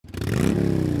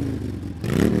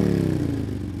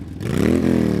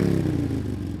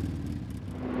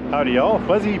Howdy y'all,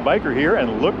 Fuzzy Biker here,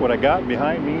 and look what I got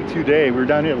behind me today. We're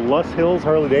down here at Luss Hills,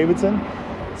 Harley-Davidson,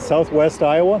 Southwest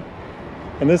Iowa,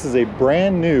 and this is a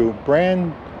brand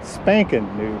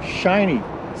spanking new, shiny,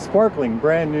 sparkling,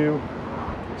 brand new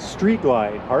Street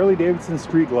Glide, Harley-Davidson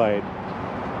Street Glide.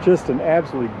 Just an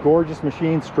absolutely gorgeous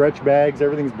machine, stretch bags,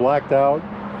 everything's blacked out.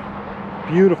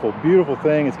 Beautiful, beautiful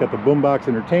thing. It's got the boombox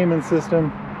entertainment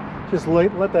system. Just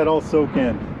let that all soak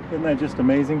in. Isn't that just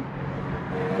amazing?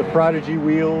 The Prodigy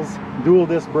wheels, dual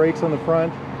disc brakes on the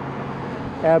front,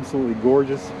 absolutely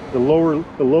gorgeous. The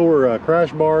lower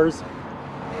crash bars,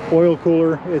 oil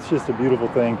cooler. It's just a beautiful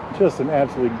thing. Just an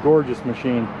absolutely gorgeous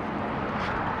machine.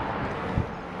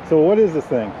 So what is this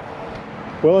thing?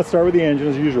 Well, let's start with the engine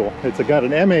as usual. It's got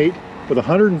an M8 with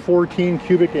 114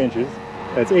 cubic inches.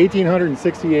 That's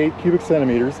 1,868 cubic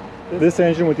centimeters. This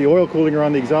engine with the oil cooling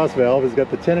around the exhaust valve has got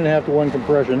the 10.5 to 1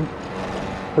 compression.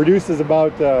 Produces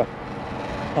about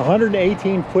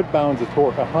 118 foot-pounds of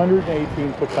torque,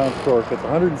 118 foot-pounds of torque. That's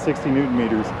 160 newton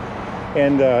meters.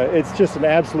 And it's just an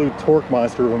absolute torque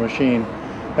monster of a machine.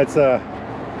 That's an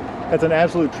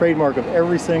absolute trademark of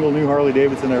every single new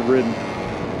Harley-Davidson I've ridden.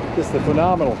 Just a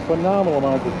phenomenal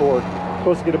amount of torque.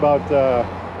 Supposed to get about,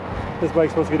 this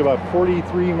bike's supposed to get about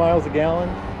 43 miles a gallon.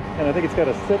 And I think it's got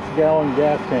a 6-gallon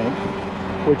gas tank,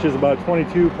 which is about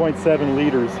 22.7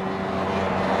 liters.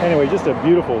 Anyway, just a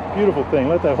beautiful, beautiful thing.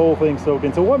 Let that whole thing soak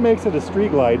in. So what makes it a Street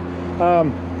Glide?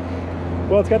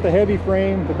 Well, it's got the heavy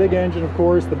frame, the big engine, of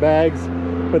course, the bags,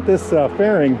 but this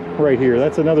fairing right here,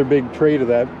 that's another big trait of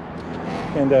that.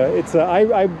 And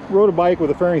I rode a bike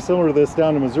with a fairing similar to this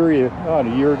down to Missouri about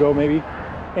a year ago maybe,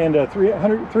 and a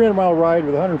 300 mile ride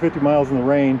with 150 miles in the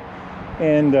rain,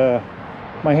 and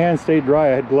my hands stayed dry.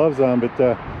 I had gloves on, but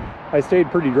I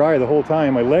stayed pretty dry the whole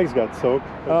time. My legs got soaked.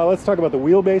 Let's talk about the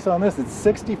wheelbase on this. It's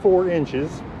 64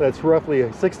 inches. That's roughly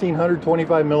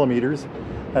 1,625 millimeters.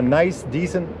 A nice,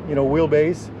 decent,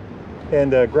 wheelbase.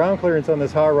 And ground clearance on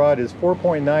this hot rod is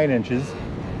 4.9 inches.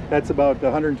 That's about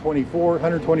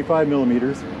 125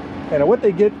 millimeters. And what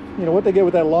they get,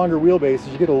 with that longer wheelbase is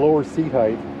you get a lower seat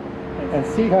height. And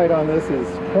seat height on this is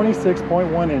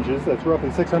 26.1 inches. That's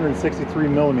roughly 663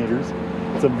 millimeters.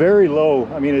 It's a very low.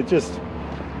 I mean, you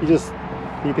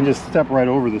can just step right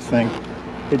over this thing.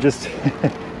 It just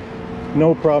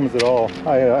no problems at all.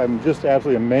 I'm just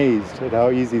absolutely amazed at how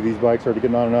easy these bikes are to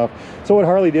get on and off. So what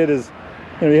Harley did is,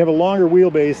 you have a longer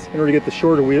wheelbase in order to get the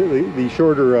shorter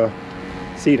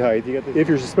seat height. If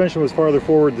your suspension was farther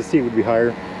forward, the seat would be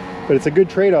higher. But it's a good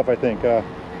trade-off, I think.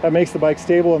 That makes the bike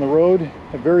stable on the road,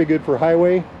 very good for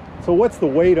highway. So what's the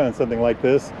weight on something like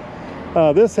this?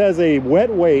 This has a wet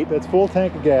weight, that's full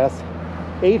tank of gas,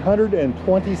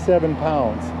 827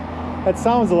 pounds. That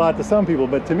sounds a lot to some people,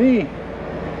 but to me,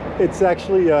 it's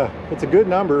actually it's a good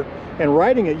number. And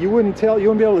riding it, you wouldn't be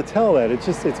able to tell that. It's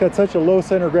got such a low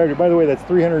center of gravity. By the way, that's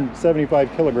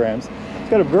 375 kilograms. It's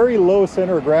got a very low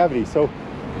center of gravity. So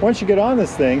once you get on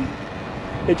this thing,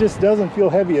 it just doesn't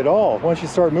feel heavy at all once you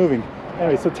start moving.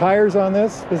 Anyway, so tires on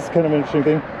this is kind of an interesting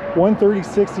thing.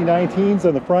 130/60/19s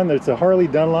on the front. It's a Harley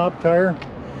Dunlop tire.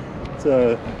 It's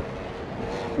a,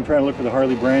 I'm trying to look for the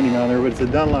Harley branding on there, but it's a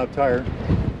Dunlop tire.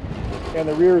 And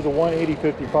the rear is a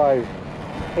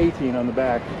 180/55/18 on the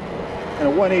back. And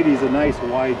a 180 is a nice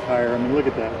wide tire. I mean, look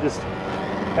at that, just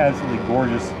absolutely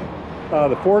gorgeous.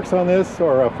 The forks on this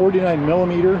are 49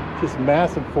 millimeter, just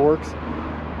massive forks.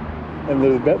 And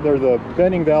they're the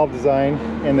bending valve design,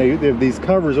 and they have these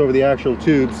covers over the actual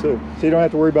tubes, so you don't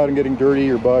have to worry about them getting dirty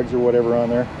or bugs or whatever on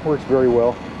there. Works very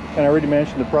well. And I already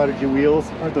mentioned the Prodigy wheels.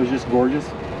 Aren't those just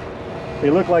gorgeous? They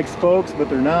look like spokes, but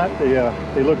they're not.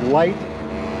 They look light.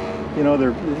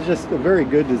 It's just a very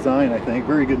good design, I think.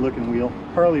 Very good looking wheel.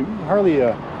 Harley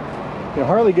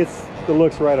gets the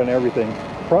looks right on everything.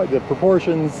 The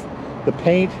proportions, the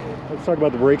paint. Let's talk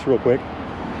about the brakes real quick.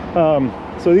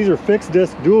 So these are fixed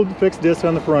disc, dual fixed disc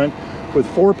on the front with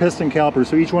 4 piston calipers.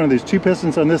 So each one of these, 2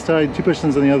 pistons on this side, 2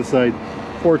 pistons on the other side,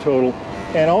 4 total.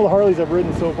 And all the Harleys I've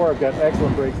ridden so far have got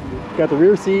excellent brakes. Got the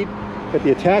rear seat, got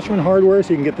the attachment hardware,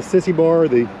 so you can get the sissy bar,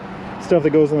 the stuff that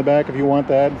goes in the back if you want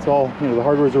that. It's all, the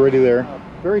hardware's already there.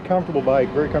 Very comfortable bike,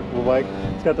 very comfortable bike.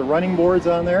 It's got the running boards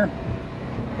on there.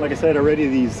 Like I said already,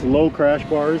 these low crash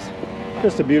bars.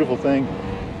 Just a beautiful thing.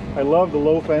 I love the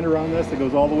low fender on this. It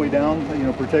goes all the way down,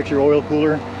 protects your oil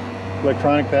cooler,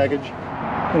 electronic package.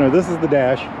 This is the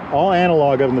dash, all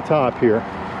analog on the top here.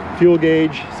 Fuel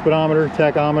gauge, speedometer,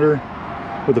 tachometer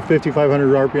with a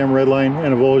 5,500 RPM red line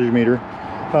and a voltage meter.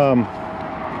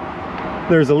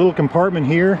 There's a little compartment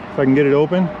here, if I can get it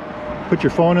open. Put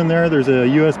your phone in there. There's a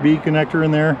USB connector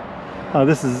in there. I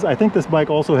think this bike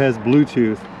also has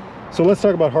Bluetooth. So let's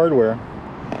talk about hardware.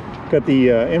 Got the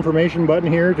information button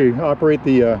here to operate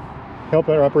the help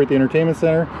operate the entertainment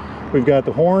center. We've got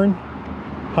the horn,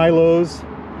 high-lows,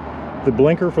 the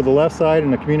blinker for the left side,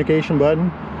 and the communication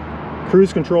button.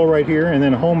 Cruise control right here, and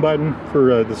then a home button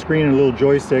for the screen and a little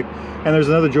joystick. And there's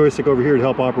another joystick over here to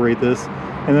help operate this.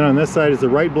 And then on this side is the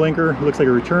right blinker. It looks like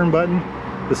a return button,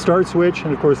 the start switch,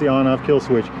 and of course the on-off kill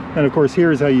switch. And of course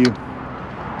here is how you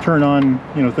turn on,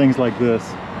 you know, things like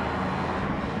this.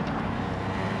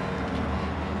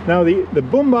 Now the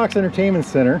Boombox Entertainment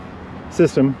Center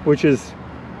system, which is,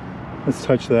 let's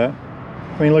touch that.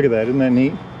 I mean, look at that, isn't that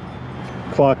neat?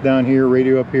 Clock down here,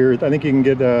 radio up here. I think you can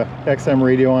get XM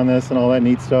radio on this and all that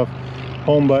neat stuff.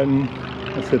 Home button,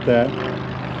 let's hit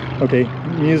that. Okay,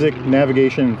 music,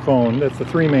 navigation, phone. That's the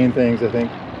three main things, I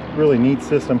think. Really neat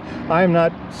system. I'm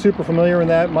not super familiar with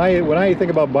that. When I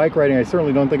think about bike riding, I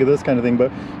certainly don't think of this kind of thing,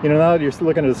 but you know, now that you're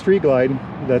looking at a street glide,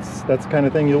 that's the kind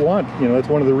of thing you'll want. You know, that's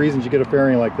one of the reasons you get a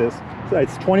fairing like this. So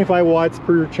it's 25 watts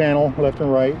per channel, left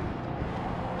and right.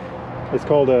 It's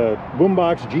called a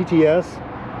Boombox GTS,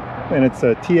 and it's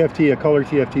a TFT, a color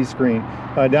TFT screen.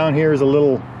 Down here is a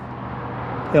little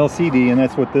LCD, and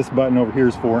that's what this button over here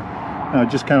is for.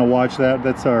 Just kind of watch that.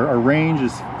 That's our range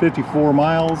is 54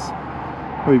 miles.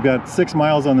 We've got 6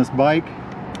 miles on this bike.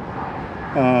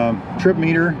 Trip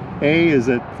meter A is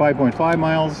at 5.5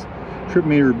 miles. Trip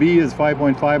meter B is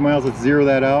 5.5 miles. Let's zero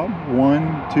that out.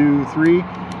 1, 2, 3,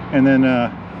 and then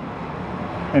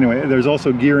anyway, there's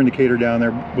also gear indicator down there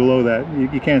below that.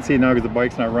 You can't see it now because the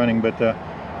bike's not running, but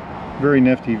very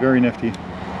nifty, very nifty.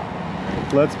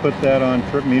 Let's put that on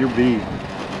trip meter B.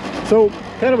 So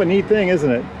kind of a neat thing, isn't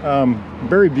it?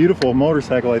 Very beautiful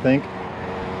motorcycle, I think.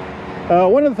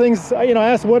 One of the things, you know, I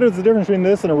asked what is the difference between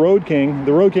this and a Road King.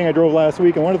 The Road King I drove last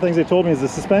week, and one of the things they told me is the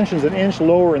suspension's an inch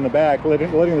lower in the back,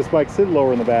 letting this bike sit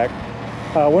lower in the back.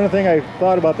 One of the things I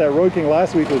thought about that Road King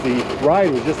last week was the ride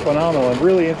was just phenomenal. I'm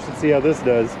really interested to see how this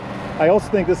does. I also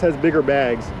think this has bigger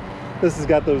bags. This has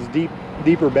got those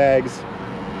deeper bags.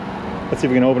 Let's see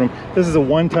if we can open them. This is a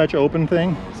one-touch open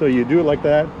thing, so you do it like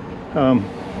that.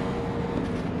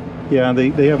 Yeah,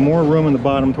 they have more room in the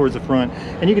bottom towards the front,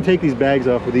 and you can take these bags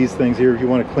off with these things here if you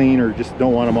want to clean or just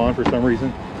don't want them on for some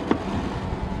reason.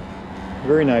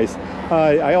 Very nice.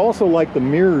 I also like the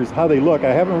mirrors, how they look.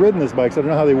 I haven't ridden this bike, so I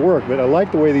don't know how they work, but I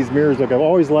like the way these mirrors look. I've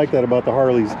always liked that about the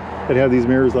Harleys, that have these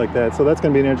mirrors like that. So that's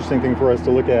going to be an interesting thing for us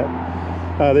to look at.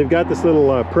 They've got this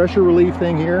little pressure relief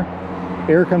thing here.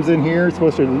 Air comes in here. It's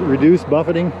supposed to reduce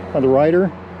buffeting on the rider.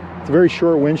 It's a very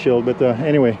short windshield, but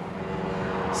anyway.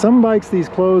 Some bikes these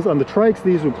close. On the trikes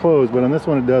these would close, but on this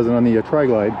one it doesn't, on the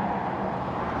Tri-Glide.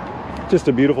 Just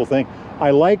a beautiful thing.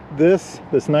 I like this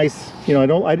nice, you know,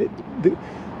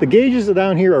 the gauges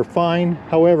down here are fine.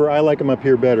 However, I like them up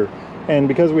here better. And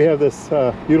because we have this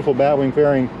beautiful batwing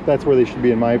fairing, that's where they should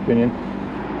be in my opinion.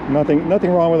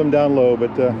 Nothing wrong with them down low,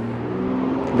 but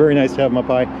very nice to have them up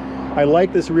high. I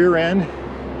like this rear end.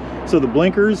 So the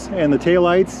blinkers and the tail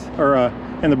lights are,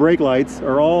 and the brake lights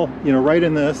are all, you know, right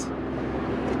in this.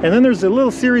 And then there's a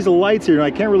little series of lights here, and I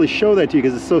can't really show that to you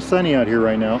because it's so sunny out here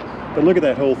right now. But look at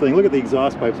that whole thing. Look at the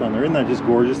exhaust pipes on there. Isn't that just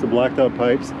gorgeous? The blacked out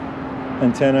pipes,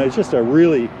 antenna. It's just a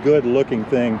really good looking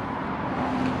thing.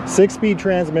 6-speed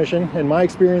transmission. And my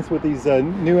experience with these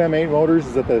new M8 motors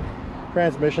is that the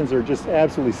transmissions are just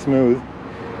absolutely smooth.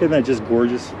 Isn't that just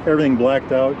gorgeous? Everything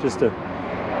blacked out. Just a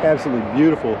absolutely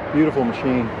beautiful, beautiful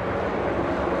machine.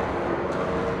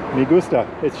 Me gusta.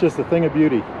 It's just a thing of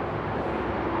beauty.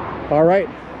 All right.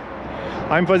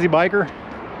 I'm Fuzzy Biker,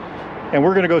 and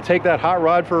we're gonna go take that hot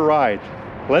rod for a ride.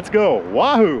 Let's go.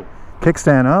 Wahoo!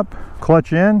 Kickstand up,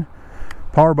 clutch in,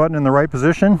 power button in the right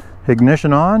position,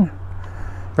 ignition on.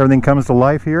 Everything comes to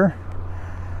life here.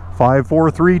 5,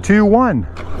 4, 3, 2, 1.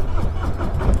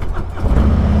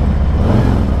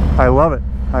 I love it.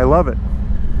 I love it.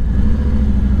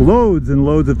 Loads and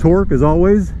loads of torque as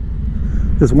always.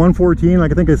 This 114,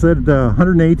 like I think I said,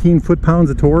 118 foot-pounds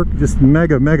of torque. Just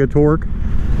mega torque.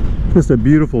 Just a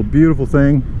beautiful, beautiful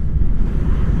thing.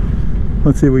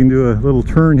 Let's see if we can do a little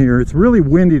turn here. It's really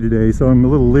windy today, so I'm a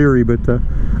little leery, but I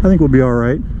think we'll be all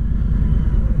right.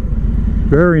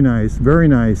 Very nice, very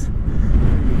nice.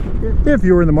 If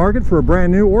you're in the market for a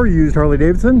brand new or used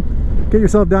Harley-Davidson, get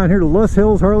yourself down here to Loess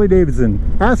Hills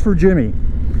Harley-Davidson. Ask for Jimmy.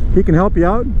 He can help you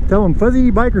out. Tell him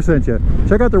Fuzzy Biker sent you.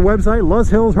 Check out their website,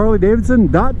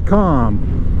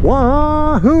 LoessHillsHarley-Davidson.com.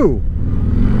 Wahoo!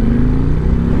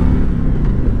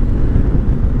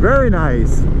 Very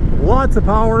nice. Lots of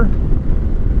power.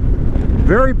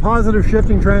 Very positive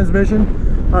shifting transmission.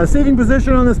 Seating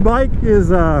position on this bike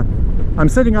is I'm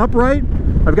sitting upright.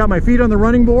 I've got my feet on the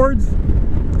running boards.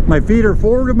 My feet are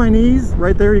forward of my knees.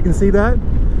 Right there, you can see that.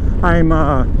 I'm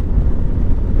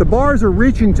The bars are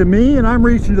reaching to me and I'm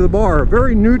reaching to the bar.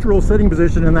 Very neutral sitting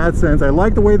position in that sense. I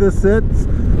like the way this sits.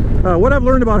 What I've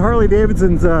learned about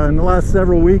Harley-Davidsons in the last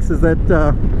several weeks is that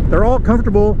they're all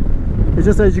comfortable. It's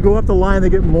just as you go up the line they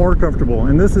get more comfortable,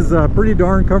 and this is pretty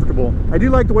darn comfortable. I do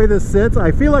like the way this sits.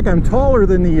 I feel like I'm taller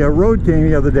than the Road King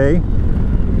the other day.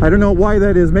 I don't know why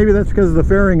that is. Maybe that's because of the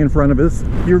fairing in front of us.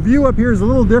 Your view up here is a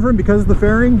little different because of the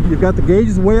fairing. You've got the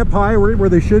gauges way up high where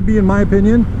they should be, in my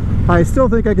opinion. I still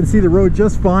think I can see the road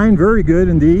just fine. Very good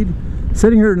indeed.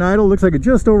 Sitting here at idle, looks like it's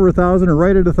just over 1,000 or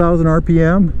right at 1,000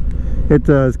 RPM.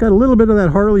 It's got a little bit of that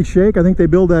Harley shake. I think they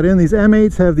build that in. These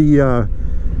M8s have the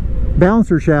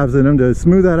balancer shafts in them to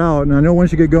smooth that out, and I know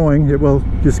once you get going it will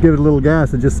just give it a little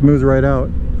gas. It just smooths right out.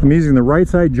 I'm using the right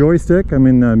side joystick. I'm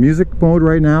in music mode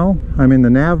right now. I'm in the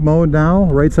nav mode now.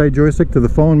 Right side joystick to the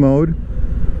phone mode.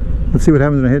 Let's see what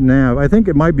happens when I hit nav. I think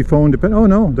it might be phone dependent. Oh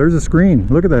no, there's a screen.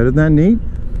 Look at that. Isn't that neat?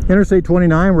 Interstate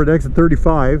 29, we're at exit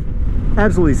 35.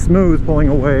 Absolutely smooth pulling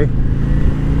away.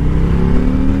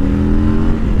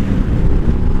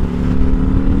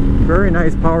 Very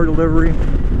nice power delivery.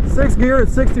 6th gear at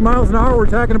 60 miles an hour. We're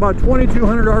talking about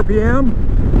 2,200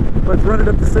 RPM. Let's run it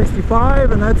up to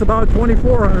 65, and that's about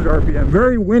 2,400 RPM.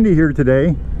 Very windy here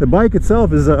today. The bike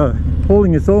itself is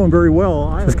holding its own very well.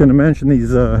 I'm just going to mention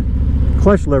these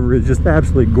clutch lever is just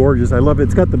absolutely gorgeous. I love it.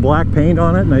 It's got the black paint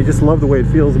on it, and I just love the way it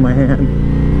feels in my hand.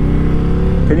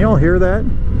 Can you all hear that?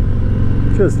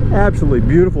 Just absolutely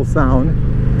beautiful sound.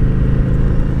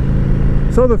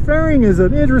 So the fairing is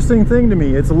an interesting thing to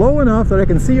me. It's low enough that I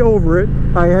can see over it.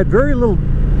 I had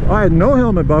no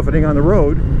helmet buffeting on the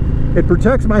road. It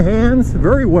protects my hands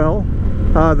very well.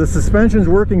 The suspension's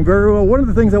working very well. One of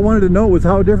the things I wanted to know was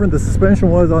how different the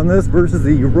suspension was on this versus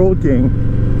the Road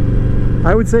King.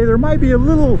 I would say there might be a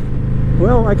little,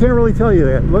 well, I can't really tell you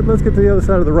that. Let's get to the other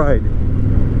side of the ride.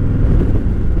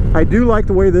 I do like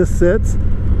the way this sits.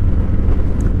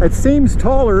 It seems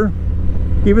taller,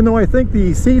 even though I think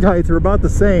the seat heights are about the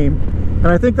same, and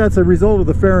I think that's a result of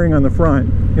the fairing on the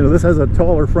front. You know, this has a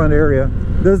taller front area.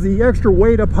 Does the extra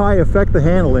weight up high affect the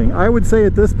handling? I would say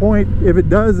at this point, if it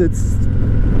does, it's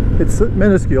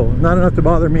minuscule, not enough to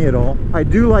bother me at all. I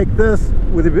do like this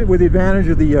with the advantage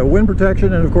of the wind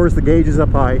protection, and of course the gauge is up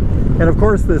high, and of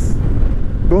course this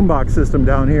boombox system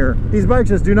down here. These bikes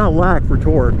just do not lack for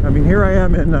torque. I mean, here I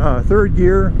am in 3rd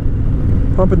gear,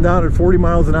 pumping down at 40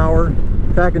 miles an hour,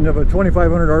 packing up at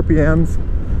 2,500 RPMs.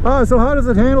 So how does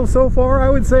it handle so far? I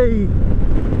would say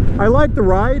I like the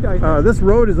ride. This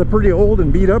road is a pretty old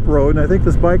and beat up road, and I think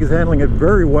this bike is handling it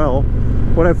very well.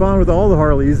 What I found with all the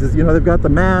Harleys is, you know, they've got the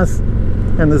mass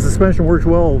and the suspension works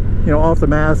well, you know, off the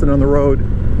mass and on the road.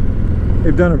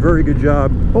 They've done a very good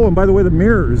job. Oh, and by the way, the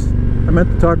mirrors, I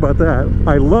meant to talk about that.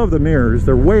 I love the mirrors.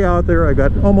 They're way out there. I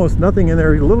got almost nothing in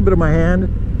there, a little bit of my hand.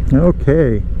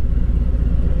 Okay.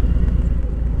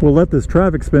 We'll let this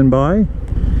traffic spin by.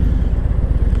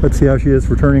 Let's see how she is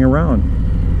for turning around.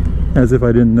 As if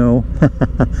I didn't know.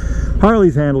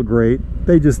 Harleys handle great.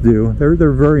 They just do.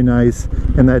 They're very nice.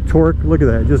 And that torque, look at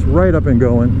that, just right up and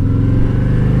going.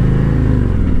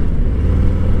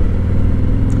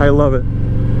 I love it.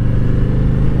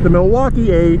 The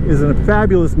Milwaukee 8 is a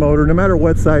fabulous motor, no matter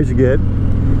what size you get.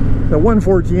 The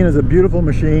 114 is a beautiful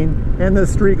machine, and the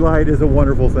Street Glide is a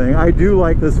wonderful thing. I do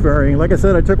like this fairing. Like I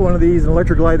said, I took one of these, an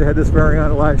electric glide that had this fairing on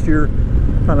it last year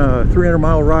on a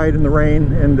 300-mile ride in the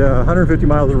rain and 150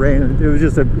 miles of rain. It was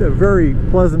just a very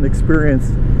pleasant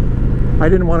experience. I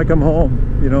didn't want to come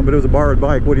home, you know, but it was a borrowed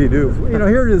bike. What do? You know,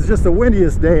 here it is, just the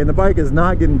windiest day, and the bike is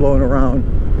not getting blown around.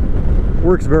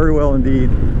 Works very well indeed.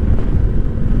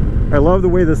 I love the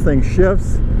way this thing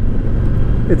shifts.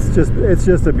 It's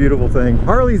just a beautiful thing.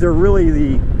 Harleys are really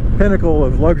the pinnacle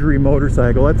of luxury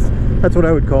motorcycle. That's what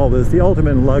I would call this, the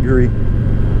ultimate in luxury.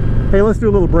 Hey, let's do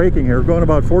a little braking here. We're going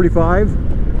about 45.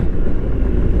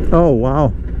 Oh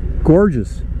wow,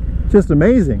 gorgeous, just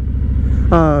amazing.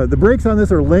 The brakes on this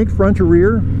are linked front to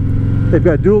rear. They've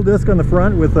got dual disc on the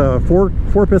front with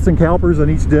four piston calipers on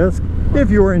each disc. If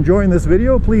you are enjoying this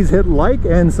video, please hit like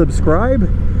and subscribe.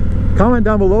 Comment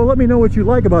down below, let me know what you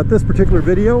like about this particular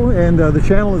video and the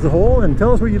channel as a whole, and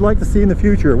tell us what you'd like to see in the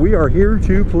future. We are here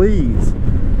to please.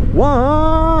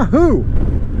 Wahoo!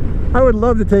 I would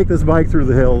love to take this bike through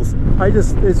the hills.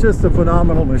 It's just a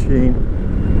phenomenal machine.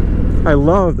 I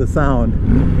love the sound.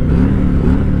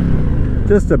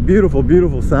 Just a beautiful,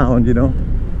 beautiful sound, you know.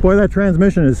 Boy, that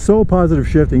transmission is so positive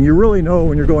shifting. You really know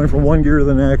when you're going from one gear to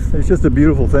the next. It's just a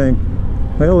beautiful thing.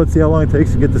 Well, let's see how long it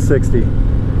takes to get to 60.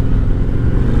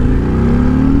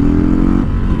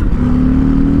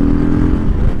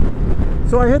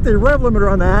 So I hit the rev limiter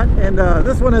on that, and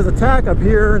this one has a tach up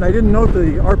here, and I didn't note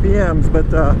the RPMs, but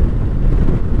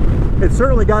It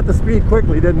certainly got the speed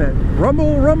quickly, didn't it?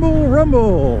 Rumble, rumble,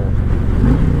 rumble.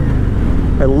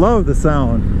 I love the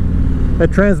sound.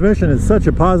 That transmission is such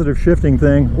a positive shifting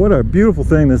thing. What a beautiful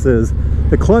thing this is.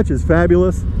 The clutch is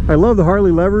fabulous. I love the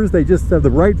Harley levers. They just have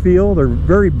the right feel. They're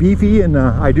very beefy, and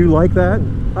I do like that.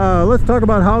 Let's talk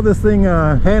about how this thing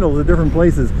handles at different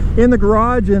places. In the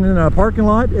garage and in a parking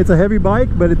lot, it's a heavy bike,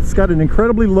 but it's got an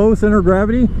incredibly low center of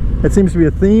gravity. That seems to be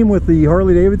a theme with the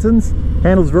Harley-Davidsons.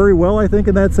 Handles very well, I think,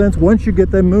 in that sense, once you get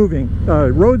them moving.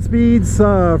 Road speeds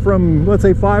from, let's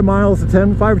say, 5 or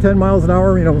 10 miles an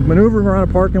hour, you know, maneuvering around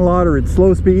a parking lot or at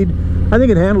slow speed, I think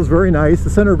it handles very nice. The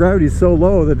center of gravity is so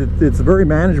low that it's very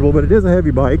manageable, but it is a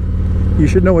heavy bike. You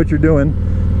should know what you're doing.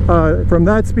 From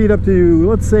that speed up to,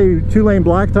 let's say, 2-lane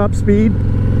blacktop speed,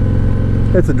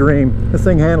 it's a dream. This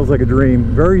thing handles like a dream.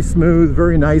 Very smooth,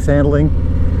 very nice handling.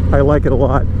 I like it a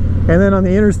lot. And then on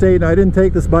the interstate, and I didn't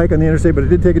take this bike on the interstate, but I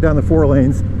did take it down the 4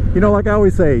 lanes. You know, like I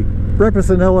always say,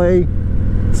 breakfast in LA,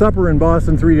 supper in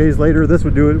Boston 3 days later, this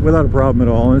would do it without a problem at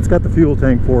all. And it's got the fuel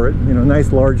tank for it, you know,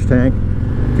 nice large tank.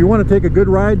 If you want to take a good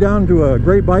ride down to a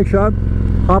great bike shop,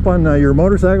 hop on your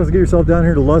motorcycles and get yourself down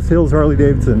here to Lust Hills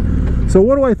Harley-Davidson. So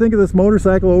what do I think of this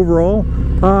motorcycle overall?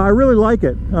 I really like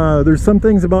it. There's some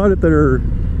things about it that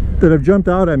have jumped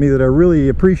out at me that I really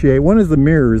appreciate. One is the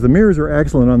mirrors. The mirrors are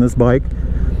excellent on this bike.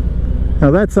 Now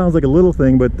that sounds like a little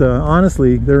thing, but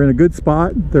honestly, they're in a good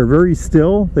spot. They're very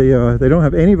still. They don't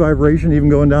have any vibration even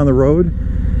going down the road.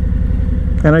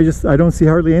 And I don't see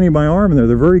hardly any of my arm in there.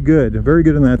 They're very good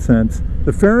in that sense.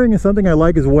 The fairing is something I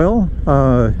like as well.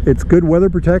 It's good weather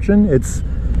protection. It's,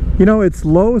 you know, it's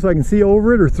low so I can see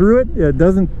over it or through it.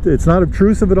 It's not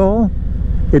obtrusive at all.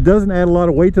 It doesn't add a lot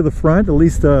of weight to the front, at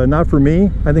least not for me.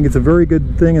 I think it's a very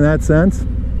good thing in that sense.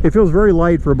 It feels very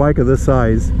light for a bike of this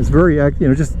size. It's very, you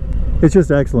know, it's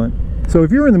just excellent. So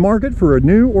if you're in the market for a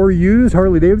new or used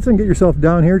Harley-Davidson, get yourself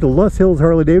down here to Lust Hills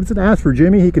Harley-Davidson. Ask for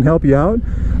Jimmy, he can help you out.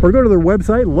 Or go to their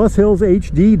website,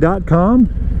 lusthillshd.com.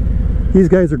 These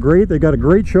guys are great. They've got a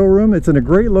great showroom. It's in a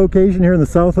great location here in the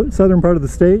southern part of the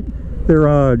state.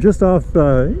 They're just off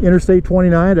Interstate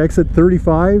 29, exit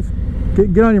 35.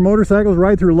 Get on your motorcycles,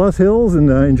 ride through Lust Hills, and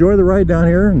enjoy the ride down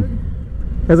here. And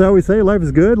as I always say, life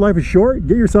is good, life is short.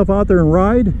 Get yourself out there and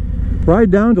ride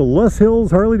down to Lust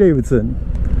Hills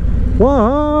Harley-Davidson.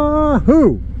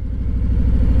 Wahoo!